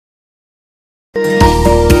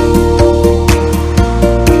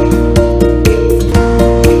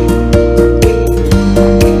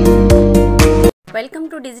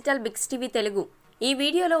Digital Biks TV Telugu ఈ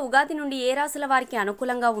వీడియోలో ఉగాది నుండి ఏ రాశుల వారికి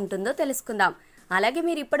అనుకూలంగా ఉంటుందో తెలుసుకుందాం. అలాగే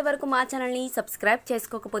మీరు ఇప్పటివరకు మా ఛానల్ ని సబ్స్క్రైబ్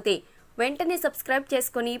చేసుకోకపోతే వెంటనే సబ్స్క్రైబ్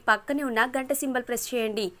చేసుకొని పక్కనే ఉన్న గంట సింబల్ ప్రెస్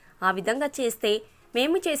చేయండి. ఆ విధంగా చేస్తే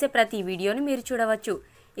మేము చేసే ప్రతి వీడియోని మీరు చూడవచ్చు.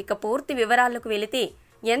 ఇక పూర్తి వివరాలకు వెళితే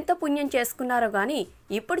ఎంత పుణ్యం చేసుకున్నారో గాని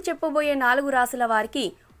ఇప్పుడు చెప్పబోయే 4 రాశుల వారికి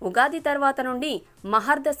ఉగాది తర్వాత నుండి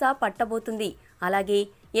మహర్దశ పట్టబోతుంది. అలాగే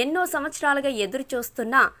ఎన్నో సంవత్సరాలుగా ఎదురు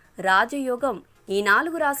చూస్తున్న రాజయోగం ఈ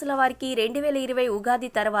 4 రాశుల వారికి 2020 ఉగాది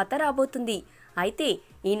తర్వాత రాబోతుంది. అయితే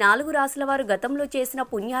ఈ 4 రాశుల వారు గతంలో చేసిన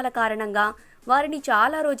పుణ్యాల కారణంగా వారిని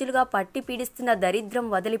చాలా రోజులుగా పట్టి పీడిస్తున్న దరిద్రం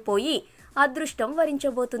వదిలిపోయి అదృష్టం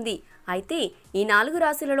వరించబోతుంది. అయితే ఈ 4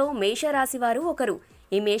 రాశులలో మేషరాశి వారు ఒకరు.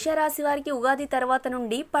 ఈ మేషరాశి వారికి ఉగాది తర్వాత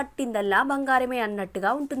నుండి పట్టిందల్లా బంగారమే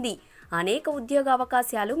అన్నట్టుగా ఉంటుంది. అనేక ఉద్యోగ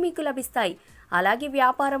అవకాశాలు మీకు లభిస్తాయి. అలాగే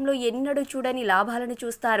వ్యాపారంలో ఎన్నడూ చూడని లాభాలను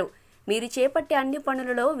చూస్తారు. మీరు చేపట్టే అన్ని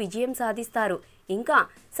పనులలో విజయం సాధిస్తారు. ఇంకా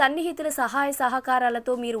సన్నిహితుల సహాయ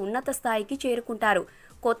సహకారాలతో మీరు ఉన్నత స్థాయికి చేరుకుంటారు.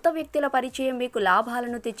 కొత్త వ్యక్తుల పరిచయం మీకు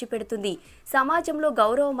లాభాలను తెచ్చిపెడుతుంది. సమాజంలో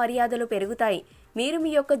గౌరవ మర్యాదలు పెరుగుతాయి. మీరు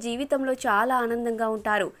మీ యొక్క జీవితంలో చాలా ఆనందంగా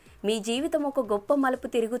ఉంటారు. మీ జీవితం ఒక గొప్ప మలుపు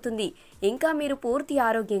తిరుగుతుంది. ఇంకా మీరు పూర్తి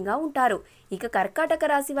ఆరోగ్యంగా ఉంటారు. ఇక కర్కాటక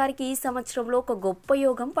రాశి వారికి ఈ సంవత్సరంలో ఒక గొప్ప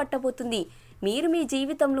యోగం పట్టబోతుంది. మీరు మీ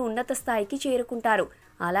జీవితంలో ఉన్నత స్థాయికి చేరుకుంటారు.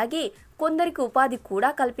 అలాగే కొందరికి ఉపాధి కూడా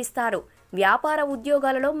కల్పిస్తారు. వ్యాపార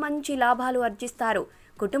ఉద్యోగాలలో మంచి లాభాలు ఆర్జిస్తారు.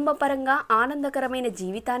 కుటుంబ పరంగా ఆనందకరమైన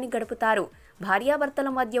జీవితాన్ని గడుపుతారు. భార్యాభర్తల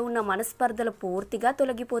మధ్య ఉన్న మనస్పర్ధలు పూర్తిగా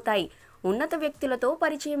తొలగిపోతాయి. ఉన్నత వ్యక్తులతో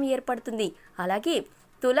పరిచయం ఏర్పడుతుంది. అలాగే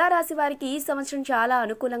తులారాశి వారికి ఈ సంవత్సరం చాలా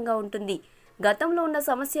అనుకూలంగా ఉంటుంది. గతంలో ఉన్న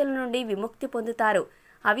సమస్యల నుండి విముక్తి పొందుతారు.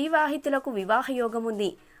 అవివాహితులకు వివాహ యోగం ఉంది.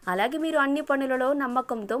 అలాగే మీరు అన్ని పనులలో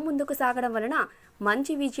నమ్మకంతో ముందుకు సాగడం వలన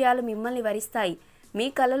మంచి విజయాలు మిమ్మల్ని వరిస్తాయి. మీ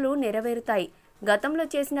కలలు నెరవేరుతాయి. గతంలో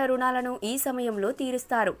చేసిన రుణాలను ఈ సమయంలో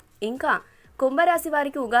తీరుస్తారు. ఇంకా కుంభరాశి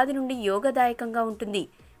వారికి ఉగాది నుండి యోగదాయకంగా ఉంటుంది.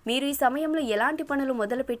 మీరు ఈ సమయంలో ఎలాంటి పనులు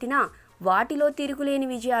మొదలుపెట్టినా వాటిలో తిరుగులేని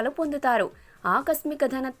విజయాలు పొందుతారు. ఆకస్మిక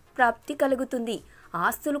ధన ప్రాప్తి కలుగుతుంది.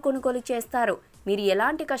 ఆస్తులు కొనుగోలు చేస్తారు. మీరు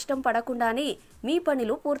ఎలాంటి కష్టం పడకుండానే మీ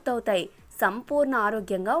పనులు పూర్తవుతాయి. సంపూర్ణ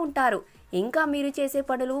ఆరోగ్యంగా ఉంటారు. ఇంకా మీరు చేసే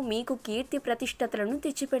పనులు మీకు కీర్తి ప్రతిష్టతలను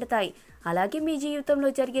తెచ్చిపెడతాయి. అలాగే మీ జీవితంలో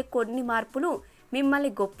జరిగే కొన్ని మార్పులు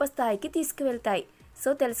మిమ్మల్ని గొప్ప స్థాయికి తీసుకువెళ్తాయి. సో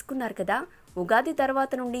తెలుసుకున్నారు కదా, ఉగాది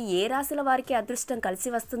తర్వాత నుండి ఏ రాశుల వారికి అదృష్టం కలిసి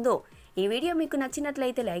వస్తుందో. ఈ వీడియో మీకు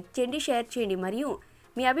నచ్చినట్లయితే లైక్ చేయండి, షేర్ చేయండి మరియు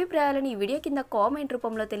మీ అభిప్రాయాలను ఈ వీడియో కింద కామెంట్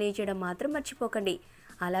రూపంలో తెలియజేయడం మాత్రం మర్చిపోకండి.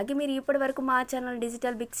 అలాగే మీరు ఇప్పటివరకు మా ఛానల్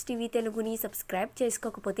డిజిటల్ బిక్స్ టీవీ తెలుగుని సబ్స్క్రైబ్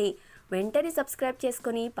చేసుకోకపోతే వెంటనే సబ్స్క్రైబ్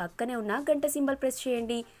చేసుకొని పక్కనే ఉన్న గంట సింబల్ ప్రెస్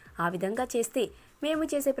చేయండి. ఆ విధంగా చేస్తే మేము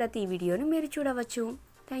చేసే ప్రతి వీడియోను మీరు చూడవచ్చు.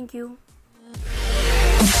 Thank you.